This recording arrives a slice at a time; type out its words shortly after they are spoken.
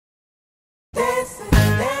Hi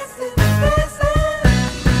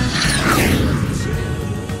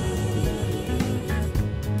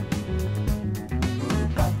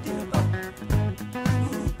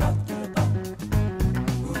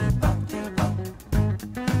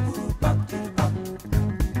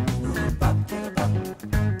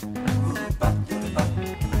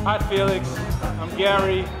Felix, I'm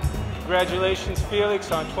Gary. Congratulations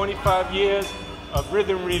Felix on 25 years of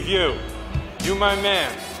Rhythm Revue. You my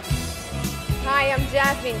man. Hi, I'm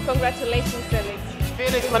Jasmine. Congratulations Felix.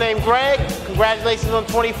 Felix, my name's Greg. Congratulations on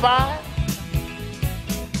 25.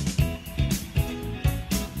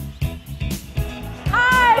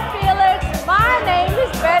 Hi Felix, my name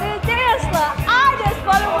is Betty Dansler. I just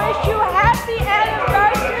want to wish you a happy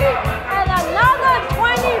anniversary and another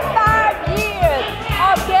 25 years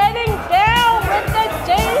of getting down with the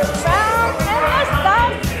James Brown and the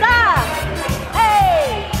Salsa.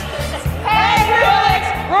 Hey! Hey Felix,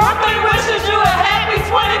 Brooklyn wishes you a happy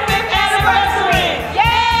 25th anniversary! Yay!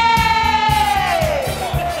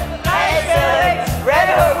 Hey Felix, Red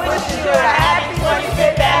Hook wishes you a happy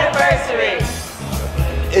 25th anniversary!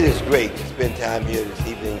 It is great to spend time here this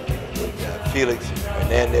evening with Felix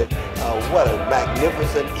Hernandez. What a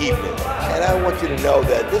magnificent evening. And I want you to know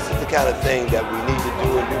that this is the kind of thing that we need to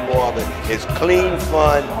do and do more of it. It's clean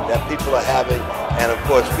fun that people are having, and of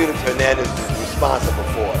course Felix Hernandez is responsible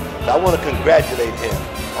for it. So I want to congratulate him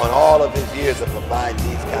on all of his years of providing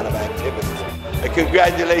these kind of activities. And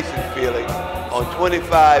congratulations, Felix, on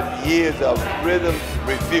 25 years of Rhythm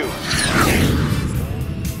Revue.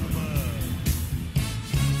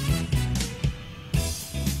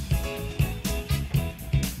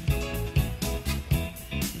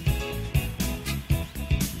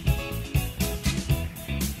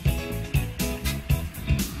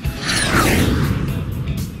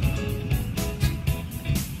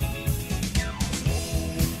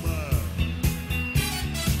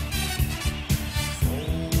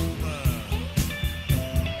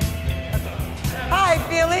 Hi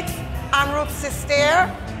Felix, I'm Ruth Sister.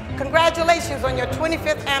 Congratulations on your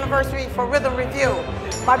 25th anniversary for Rhythm Revue.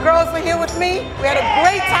 My girls are here with me. We had a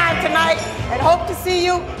great time tonight and hope to see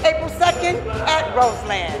you April 2nd at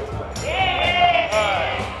Roseland.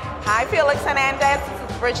 Hi Felix Hernandez,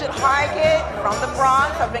 this is Bridget Hargett from the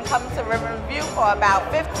Bronx. I've been coming to Revue for about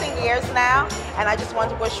 15 years now, and I just want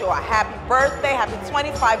to wish you a happy birthday, happy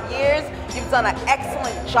 25 years. You've done an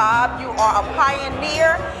excellent job. You are a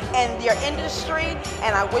pioneer in your industry,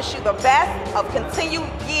 and I wish you the best of continued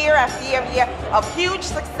year after year after year of huge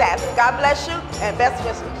success. God bless you, and best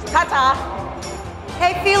wishes. Ta-ta.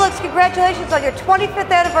 Hey Felix, congratulations on your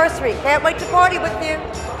 25th anniversary. Can't wait to party with you.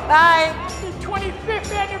 Bye.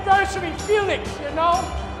 25th anniversary, Felix, you know.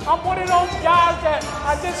 I'm one of those guys that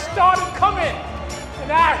I just started coming,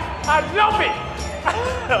 and I love it.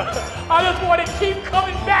 I just want to keep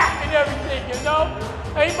coming back and everything, you know.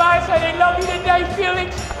 Anybody say they love you today,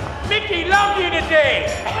 Felix? Mickey love you today.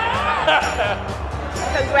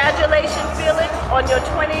 Congratulations, Felix, on your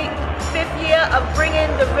 25th year of bringing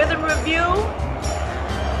the Rhythm Revue.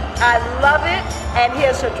 I love it, and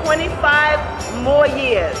here's your 25 more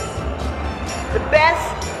years. The best,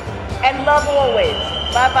 and love always.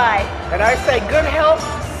 Bye-bye. And I say good health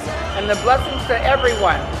and the blessings to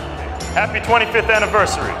everyone. Happy 25th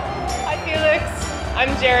anniversary. Hi Felix,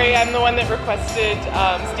 I'm Jerry. I'm the one that requested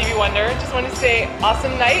Stevie Wonder. Just wanted to say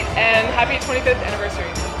awesome night and happy 25th anniversary.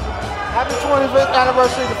 Happy 25th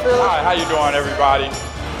anniversary to Felix. Hi, how you doing everybody?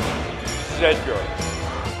 This is Edgar.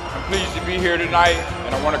 I'm pleased to be here tonight,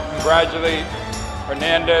 and I want to congratulate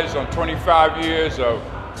Hernandez on 25 years of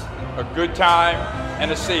a good time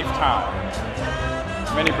and a safe time.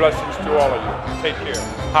 Many blessings to all of you. Take care.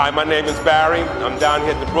 Hi, my name is Barry. I'm down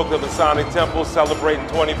here at the Brooklyn Masonic Temple celebrating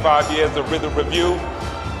 25 years of Rhythm Revue.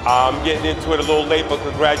 I'm getting into it a little late, but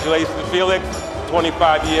congratulations to Felix.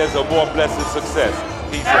 25 years of more blessed success.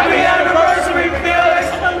 Peace. Happy anniversary, Felix,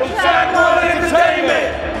 from Jackpot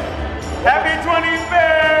Entertainment! Happy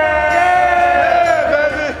 25th!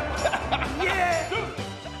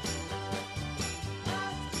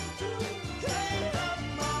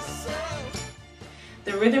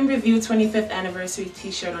 The Rhythm Revue 25th Anniversary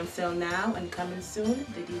t-shirt on sale now and coming soon,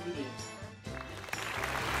 the DVD.